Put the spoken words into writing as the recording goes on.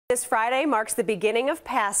This Friday marks the beginning of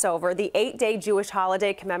Passover. The 8-day Jewish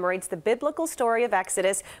holiday commemorates the biblical story of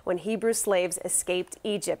Exodus when Hebrew slaves escaped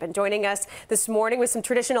Egypt. And joining us this morning with some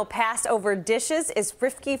traditional Passover dishes is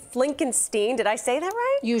Rivke Flinkenstein. Did I say that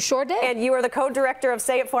right? You sure did. And you are the co-director of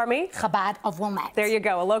Say It For Me? Chabad of Wilmette. There you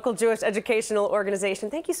go, a local Jewish educational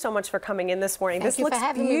organization. Thank you so much for coming in this morning. Thank you looks for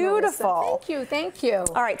having beautiful. Me, thank you, thank you.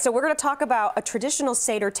 All right, so we're going to talk about a traditional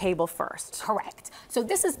Seder table first. Correct. So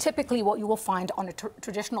this is typically what you will find on a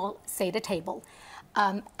traditional Seder table.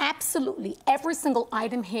 Absolutely every single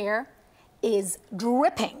item here is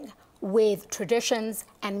dripping with traditions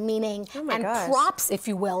and meaning and props, if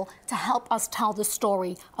you will, to help us tell the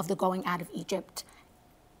story of the going out of Egypt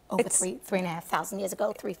over 3,500 years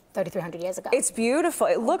ago, 3,300 years ago. It's beautiful.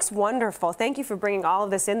 It looks wonderful. Thank you for bringing all of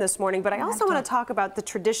this in this morning. But I also want to talk about the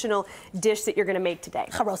traditional dish that you're going to make today.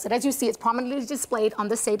 Charoset. As you see, it's prominently displayed on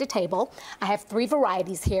the Seder table. I have 3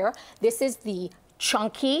 varieties here. This is the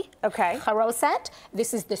chunky charoset.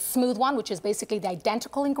 This is the smooth one, which is basically the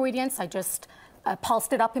identical ingredients. I just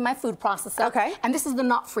pulsed it up in my food processor. Okay. And this is the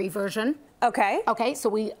nut-free version. Okay. Okay, so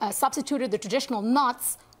we substituted the traditional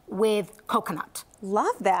nuts with coconut.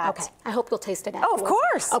 Love that. Okay, I hope you'll taste it afterwards. Oh, of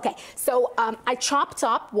course. Okay, so I chopped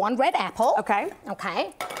up 1 red apple. Okay.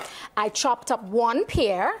 Okay. I chopped up 1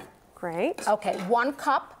 pear. Great. Okay, 1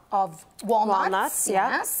 cup of walnuts.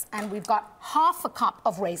 Yes. Yeah. And we've got ½ a cup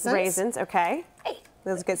of raisins. Raisins, okay. Hey.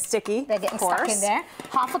 Those get sticky. They're getting stuck in there.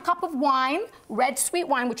 ½ a cup of wine, red sweet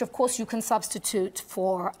wine, which of course you can substitute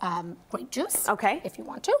for grape juice. Okay. If you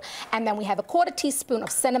want to. And then we have a 1/4 teaspoon of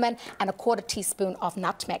cinnamon and a 1/4 teaspoon of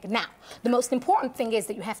nutmeg. Now, the most important thing is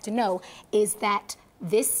that you have to know is that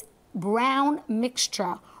this brown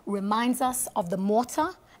mixture reminds us of the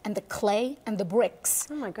mortar and the clay and the bricks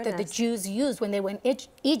that the Jews used when they were in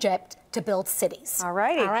Egypt to build cities. All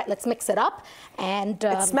righty. All right, let's mix it up. And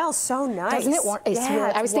it smells so nice. Doesn't it?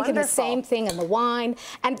 Yeah, I was thinking the same thing in the wine.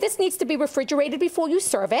 And this needs to be refrigerated before you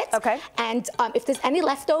serve it. Okay. And if there's any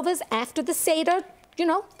leftovers after the Seder, you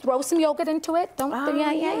know, throw some yogurt into it.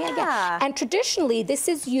 Yeah. And traditionally, this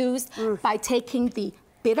is used by taking the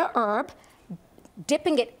bitter herb,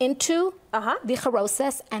 dipping it into the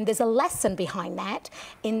charoset, and there's a lesson behind that,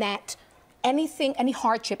 in that any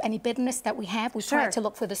hardship, any bitterness that we have, we try to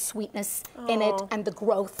look for the sweetness in it and the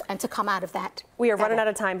growth, and to come out of that. We are running out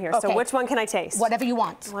of time here, so which one can I taste? Whatever you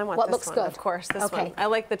want. Well, I want what this looks one, good. of course, this one. I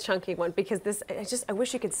like the chunky one because this, I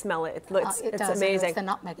wish you could smell it. It's amazing. It's the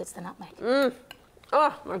nutmeg, it's the nutmeg.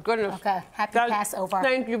 Oh, my goodness. Okay, happy Passover.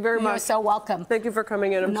 Thank you very much. You're so welcome. Thank you for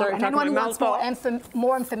coming in. I'm sorry to talk about anyone who wants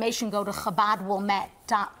more information, go to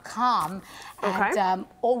chabadwilmette.com. And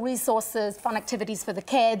all resources, fun activities for the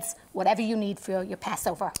kids, whatever you need for your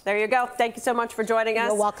Passover. There you go. Thank you so much for joining us.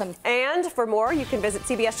 You're welcome. And for more, you can visit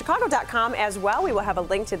CBSChicago.com as well. We will have a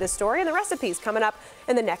link to this story and the recipes coming up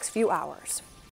in the next few hours.